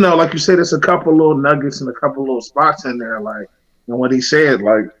 And, like you said, there's a couple little nuggets and a couple little spots in there. Like, and what he said,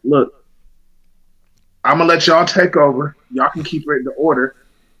 like, look, I'm going to let y'all take over. Y'all can keep it in the order.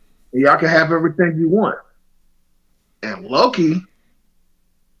 And y'all can have everything you want. And Loki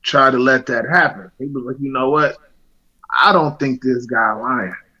tried to let that happen. He was like, you know what? I don't think this guy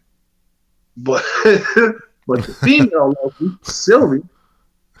lying. But the female Loki, Sylvie,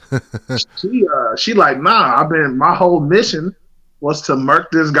 she like, nah, my whole mission was to murk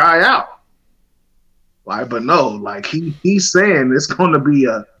this guy out. Like, but no, like he's saying it's gonna be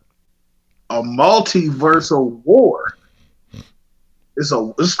a multiversal war. It's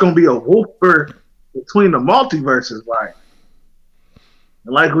gonna be a war between the multiverses, like.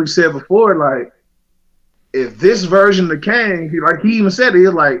 And like we said before, like if this version of Kang, he even said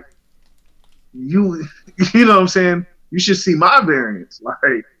it, like you know what I'm saying? You should see my variants.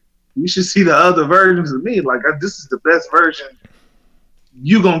 Like you should see the other versions of me. Like this is the best version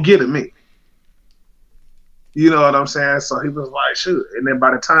you gonna get of me. You know what I'm saying? So he was like, shoot. And then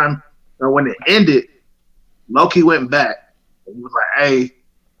by the time when it ended, Loki went back and he was like, hey,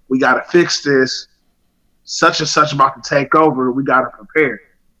 we gotta fix this. Such and such about to take over. We gotta prepare.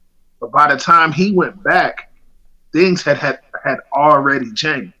 But by the time he went back, things had already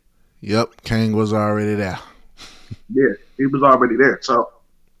changed. Yep, Kang was already there. Yeah, he was already there. So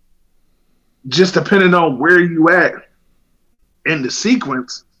just depending on where you at in the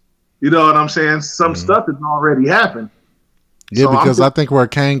sequence, you know what I'm saying? Some stuff has already happened. Yeah, so because I think where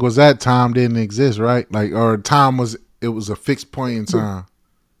Kang was at, time didn't exist, right? Like, or time was a fixed point in time.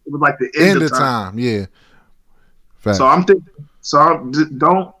 It was like the end of time. Yeah. Fact. So I'm thinking. So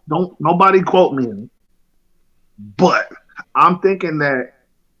don't nobody quote me, but I'm thinking that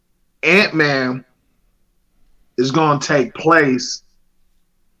Ant-Man is going to take place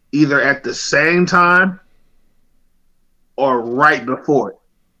either at the same time or right before it.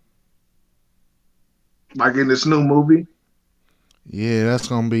 Like in this new movie. Yeah, that's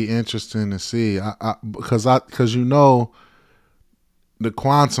going to be interesting to see. Because the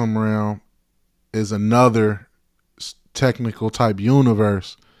quantum realm is another technical type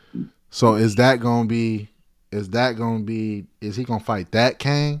universe. So is he going to fight that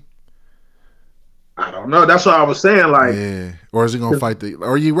Kang? I don't know. That's what I was saying. Like, yeah, or is he gonna fight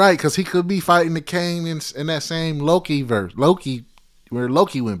Or you right? Because he could be fighting the Kang in that same Loki verse. Where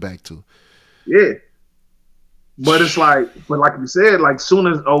Loki went back to. Yeah, but it's like, but like you said, like soon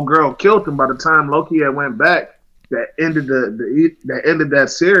as old girl killed him, by the time Loki had went back, that ended that ended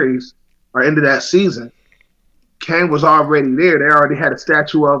that series or ended that season, Kang was already there. They already had a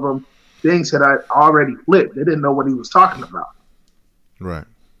statue of him. Things had already flipped. They didn't know what he was talking about. Right.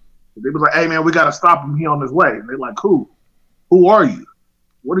 They was like, "Hey man, we got to stop him. He on his way." And they're like, "Who? Who are you?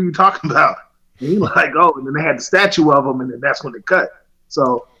 What are you talking about?" And he like, "Oh," and then they had the statue of him, and then that's when it cut.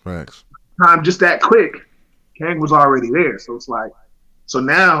 So Facts. time just that quick, Kang was already there. So it's like, so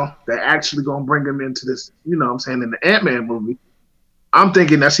now they're actually gonna bring him into this. You know what I'm saying, in the Ant-Man movie. I'm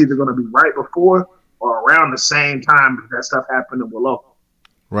thinking that's either gonna be right before or around the same time that stuff happened in Willow.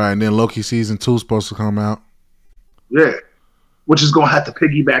 Right, and then Loki season 2 is supposed to come out. Yeah, which is gonna have to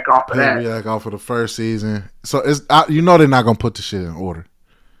piggyback off of that. Piggyback off of the first season. So it's they're not gonna put the shit in order.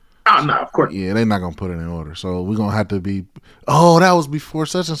 Oh no, of course. Yeah, they're not gonna put it in order. So we're gonna have to be. Oh, that was before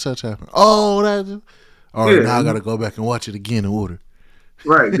such and such happened. Oh, that. All right, now I gotta go back and watch it again in order.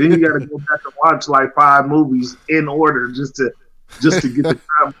 Right, then you gotta go back and watch like 5 movies in order just to get the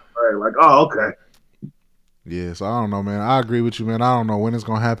time right. Like, oh, okay. Yeah, so I don't know, man. I agree with you, man. I don't know when it's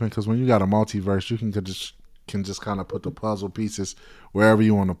gonna happen because when you got a multiverse, you can just kind of put the puzzle pieces wherever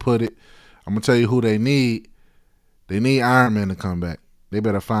you want to put it. I'm gonna tell you who they need. They need Iron Man to come back. They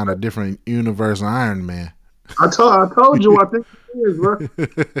better find a different universe Iron Man. I told you. I think it is, bro.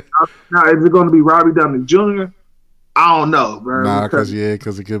 Now, is it going to be Robbie Downey Jr.? I don't know, bro. Nah, because it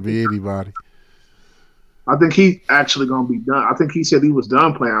could be anybody. I think he actually going to be done. I think he said he was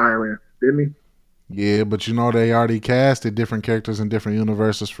done playing Iron Man, didn't he? Yeah, but you know they already casted different characters in different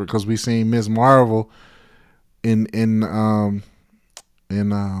universes because we seen Ms. Marvel in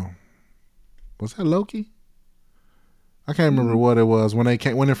was that Loki? I can't remember what it was when they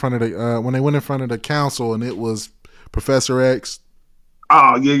went in front of the council and it was Professor X.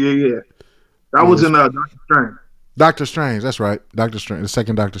 Oh yeah. That was in Doctor Strange. Doctor Strange, that's right. Doctor Strange, the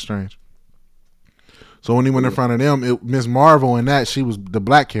second Doctor Strange. So when he went in front of them, Ms. Marvel in that she was the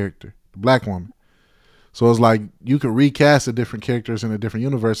black character, the black woman. So it's like you could recast the different characters in the different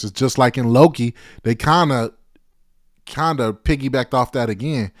universes, just like in Loki. They kind of piggybacked off that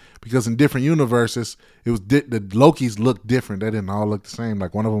again because in different universes it was the Lokis looked different. They didn't all look the same.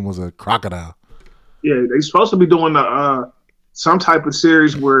 Like one of them was a crocodile. Yeah, they're supposed to be doing some type of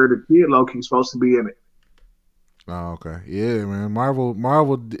series where the kid Loki's supposed to be in it. Oh, okay. Yeah, man.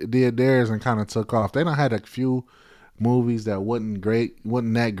 Marvel did theirs and kind of took off. They done had a few movies that wasn't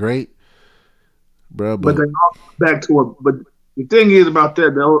that great, bro. But they all back to it. But the thing is about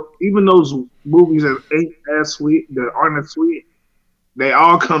that, though, even those movies that ain't as sweet, that aren't as sweet, they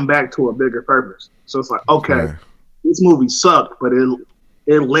all come back to a bigger purpose. So it's like, okay, this movie sucked, but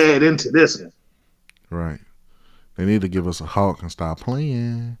it led into this one. Right. They need to give us a Hulk and stop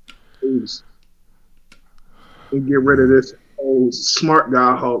playing. Please. And get rid of this old smart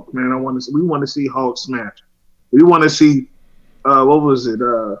guy Hulk, man. We want to see Hulk smash. We want to see what was it?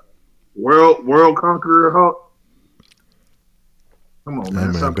 World Conqueror Hulk. Come on,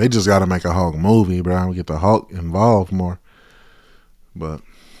 man. Hey, man, they just got to make a Hulk movie, bro. We get the Hulk involved more. But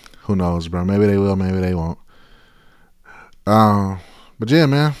who knows, bro? Maybe they will, maybe they won't. But yeah,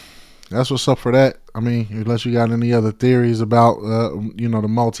 man, that's what's up for that. I mean, unless you got any other theories about, the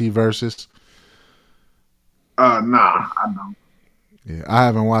multiverses. Nah, I don't. Yeah, I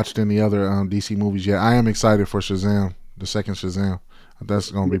haven't watched any other DC movies yet. I am excited for Shazam, the second Shazam. That's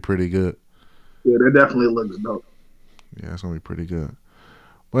gonna be pretty good. Yeah, that definitely looks dope. Yeah, it's gonna be pretty good.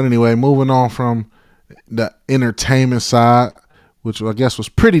 But anyway, moving on from the entertainment side, which I guess was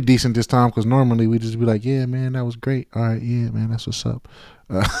pretty decent this time because normally we just be like, yeah, man, that was great. All right, yeah, man, that's what's up.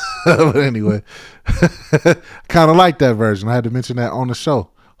 But anyway, kind of like that version. I had to mention that on the show.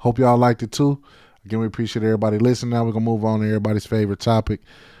 Hope y'all liked it too. Again, we appreciate everybody listening. Now we're going to move on to everybody's favorite topic,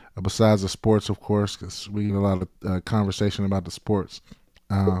 besides the sports, of course, because we get a lot of conversation about the sports.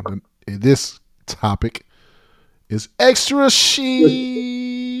 This topic is extra shit.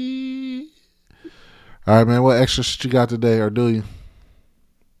 All right, man, what extra shit you got today, or do you?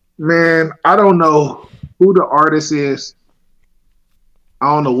 Man, I don't know who the artist is. I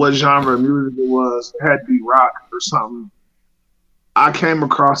don't know what genre of music it was. It had to be rock or something. I came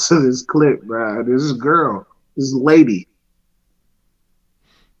across this clip, bro. This girl, this lady,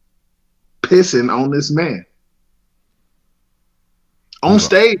 pissing on this man on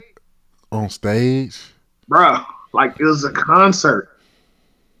stage. On stage, bro. Like it was a concert,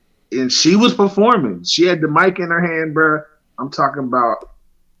 and she was performing. She had the mic in her hand, bro. I'm talking about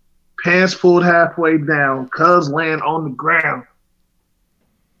pants pulled halfway down, cuz laying on the ground,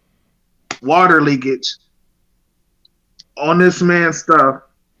 water leakage on this man's stuff,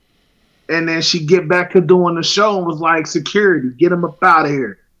 and then she get back to doing the show and was like, security, get him up out of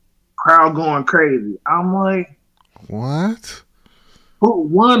here. Crowd going crazy. I'm like, What?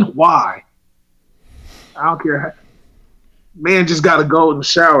 One, why? I don't care. Man just got to go in the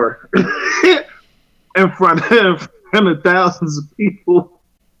shower in front of thousands of people.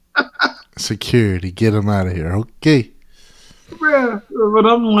 Security, get him out of here. Okay. Yeah, but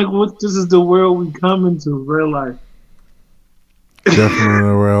I'm like, what? This is the world we come into, bro. Like, definitely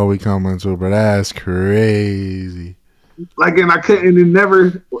the world we come into, but that's crazy. Like, and I couldn't,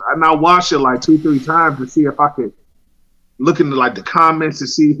 and I watched it like 2-3 times to see if I could look into like the comments to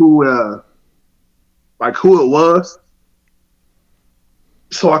see who it was,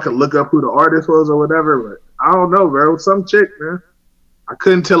 so I could look up who the artist was or whatever. But I don't know, bro. Some chick, man. I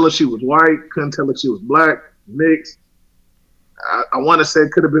couldn't tell if she was white. Couldn't tell if she was black, mixed. I want to say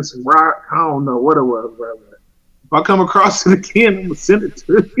it could have been some rock. I don't know what it was, bro. But if I come across it again, I'm gonna send it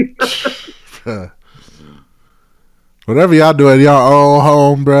to you. Whatever y'all do at y'all own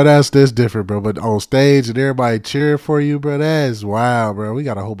home, bro, that's different, bro. But on stage and everybody cheer for you, bro, that's wild, bro. We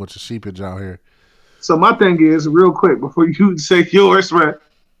got a whole bunch of sheepage out here. So my thing is, real quick, before you say yours, man,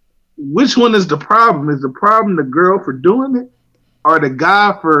 which one is the problem? Is the problem the girl for doing it, or the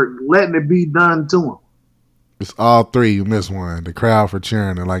guy for letting it be done to him? It's all three. You missed one. The crowd for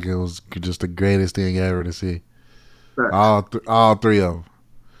cheering it like it was just the greatest thing ever to see. Right. All three of them.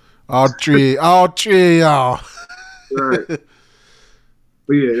 All three of y'all. Right.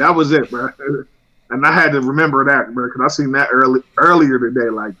 But yeah, that was it, bro. And I had to remember that, bro, because I seen that earlier today,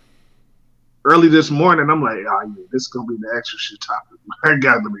 like early this morning. I'm like, oh yeah, this is gonna be the extra shit topic. I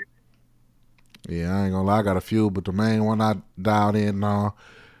got to be. Yeah, I ain't gonna lie, I got a few, but the main one I dialed in on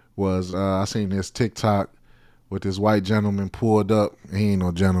was I seen this TikTok with this white gentleman pulled up. He ain't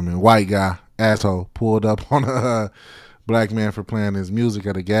no gentleman, white guy, asshole, pulled up on a black man for playing his music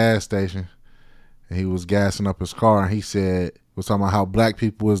at a gas station. And he was gassing up his car, and he was talking about how black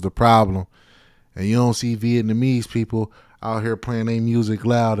people is the problem, and you don't see Vietnamese people out here playing their music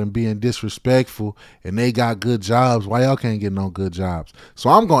loud and being disrespectful, and they got good jobs. Why y'all can't get no good jobs? So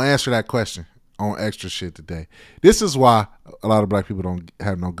I'm gonna answer that question on Extra Shit today. This is why a lot of black people don't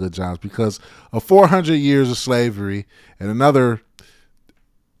have no good jobs, because of 400 years of slavery and another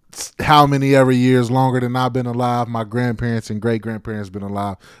how many ever years longer than I've been alive, my grandparents and great-grandparents been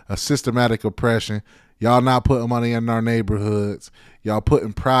alive, a systematic oppression. Y'all not putting money in our neighborhoods. Y'all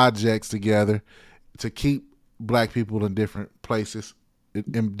putting projects together to keep black people in different places.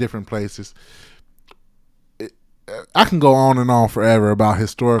 I can go on and on forever about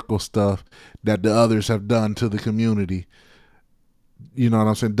historical stuff that the others have done to the community. You know what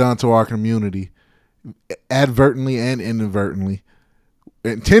I'm saying? Done to our community, advertently and inadvertently.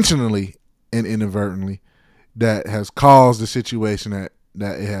 Intentionally and inadvertently, that has caused the situation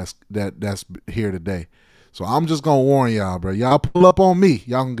that's here today. So I'm just gonna warn y'all, bro. Y'all pull up on me,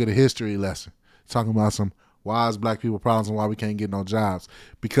 y'all can get a history lesson talking about some why is black people problems and why we can't get no jobs,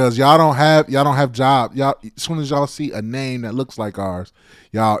 because y'all don't have jobs. Y'all, as soon as y'all see a name that looks like ours,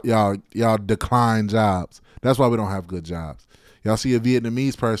 y'all decline jobs. That's why we don't have good jobs. Y'all see a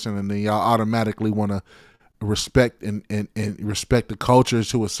Vietnamese person and then y'all automatically want to respect and respect the culture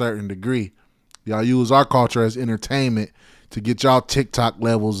to a certain degree. Y'all use our culture as entertainment to get y'all TikTok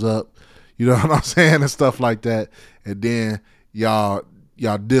levels up, you know what I'm saying, and stuff like that. And then y'all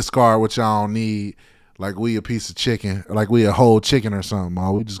discard what y'all don't need, like we a piece of chicken, like we a whole chicken or something.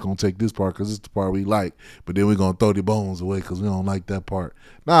 Oh, we just gonna take this part because it's the part we like, but then we gonna throw the bones away because we don't like that part.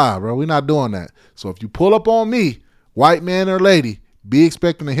 Nah, bro, we not doing that. So if you pull up on me, white man or lady, be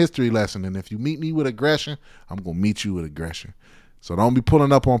expecting a history lesson, and if you meet me with aggression, I'm going to meet you with aggression. So don't be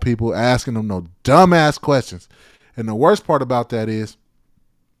pulling up on people, asking them no dumbass questions. And the worst part about that is,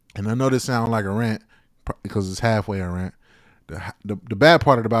 and I know this sounds like a rant because it's halfway a rant, the bad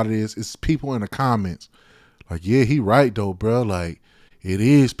part about it is it's people in the comments like, yeah, he right though, bro. Like, it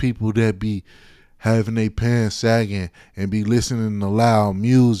is people that be having their pants sagging and be listening to loud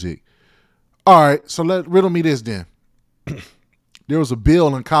music. All right, so riddle me this then. There was a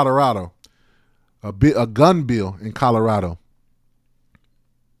bill in Colorado, a gun bill in Colorado,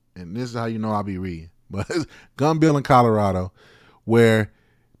 and this is how you know I be reading, but it's gun bill in Colorado, where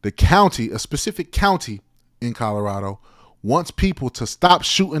the county, a specific county in Colorado, wants people to stop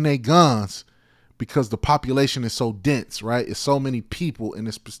shooting their guns because the population is so dense, right? It's so many people in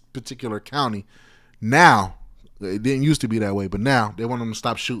this particular county. Now, it didn't used to be that way, but now they want them to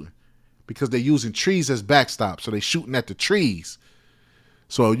stop shooting because they're using trees as backstop, so they're shooting at the trees.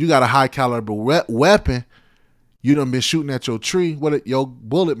 So you got a high caliber weapon, you done been shooting at your tree, your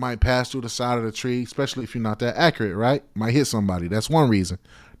bullet might pass through the side of the tree, especially if you're not that accurate, right? Might hit somebody. That's one reason.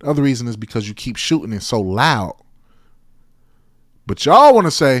 The other reason is because you keep shooting it so loud. But y'all want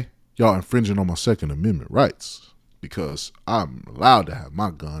to say, y'all infringing on my Second Amendment rights. because I'm allowed to have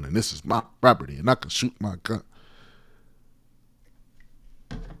my gun and this is my property and I can shoot my gun.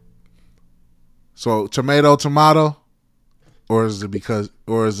 So tomato, or is it because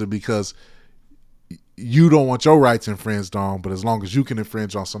you don't want your rights infringed on, but as long as you can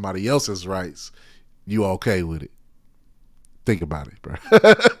infringe on somebody else's rights, you okay with it? Think about it, bro.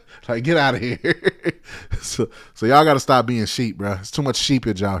 Like, get out of here. So y'all got to stop being sheep, bro. It's too much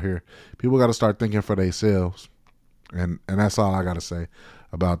sheepage out here. People got to start thinking for themselves, and that's all I got to say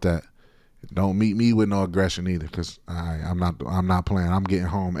about that. Don't meet me with no aggression either, because I'm not playing. I'm getting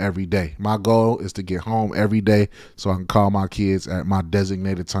home every day. My goal is to get home every day so I can call my kids at my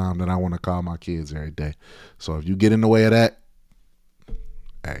designated time that I want to call my kids every day. So if you get in the way of that,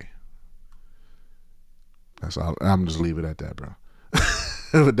 hey, that's all. I'm just leave it at that, bro.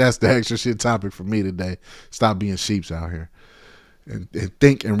 But that's the extra shit topic for me today. Stop being sheeps out here. And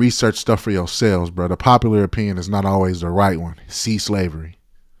think and research stuff for yourselves, bro. The popular opinion is not always the right one. See slavery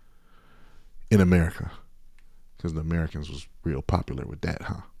in America, because the Americans was real popular with that,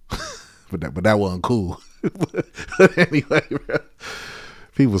 huh? but that wasn't cool. But anyway, bro,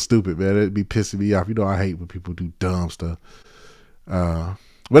 people stupid, man. It'd be pissing me off. You know I hate when people do dumb stuff.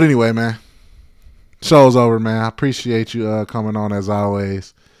 But anyway, man, show's over, man. I appreciate you coming on as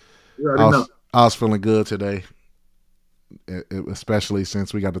always. I was feeling good today, especially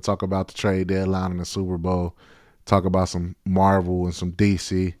since we got to talk about the trade deadline and the Super Bowl, talk about some Marvel and some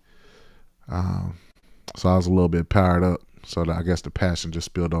DC. So I was a little bit powered up, so that I guess the passion just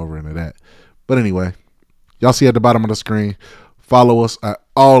spilled over into that. But anyway, y'all see at the bottom of the screen, follow us at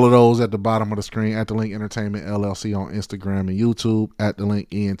all of those at the bottom of the screen, at The Link Entertainment LLC on Instagram and YouTube, at The Link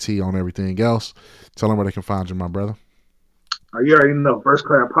ENT on everything else. Tell them where they can find you, my brother. You already know, First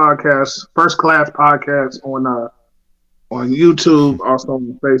Class Podcast on YouTube, also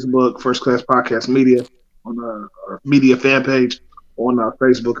on Facebook, First Class Podcast Media on our media fan page on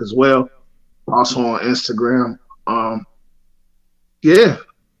Facebook as well. Also on Instagram. Yeah,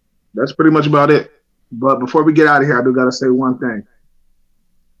 that's pretty much about it. But before we get out of here, I do got to say one thing.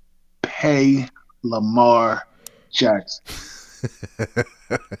 Pay Lamar Jackson.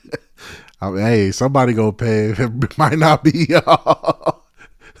 I mean, hey, somebody go pay. It might not be y'all.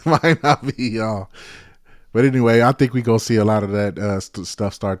 Might not be y'all. But anyway, I think we go see a lot of that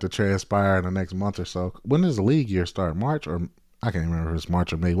stuff start to transpire in the next month or so. When does the league year start? March or I can't remember if it's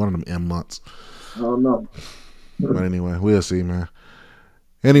March or May. One of them M months. I don't know. But anyway, we'll see, man.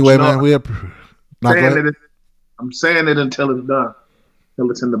 Anyway, man, I'm saying it until it's done. Until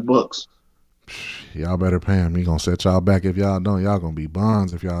it's in the books. Y'all better pay him. He gonna set y'all back if y'all don't. Y'all gonna be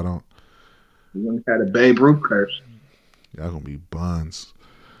buns if y'all don't. You gonna have a Babe Ruth curse. Y'all gonna be buns.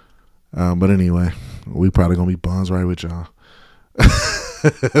 But anyway, we probably gonna be buns right with y'all.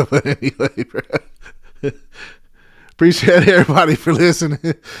 But anyway, bro. Appreciate everybody for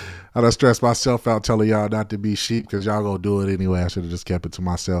listening. I done stressed myself out telling y'all not to be sheep because y'all gonna do it anyway. I should have just kept it to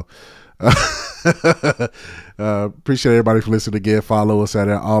myself. Appreciate everybody for listening again. Follow us at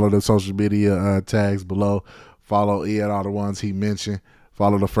all of the social media tags below. Follow E at all the ones he mentioned.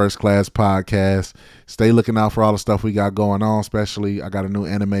 Follow the First Class Podcast. Stay looking out for all the stuff we got going on, especially I got a new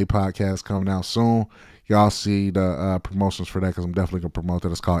anime podcast coming out soon. Y'all see the promotions for that because I'm definitely going to promote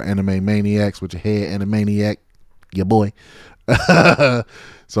that. It's called Anime Maniacs with your head Animaniac, your boy.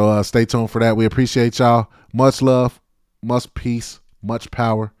 So stay tuned for that. We appreciate y'all. Much love, much peace, much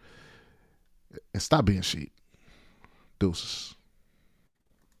power. And stop being sheep. Deuces.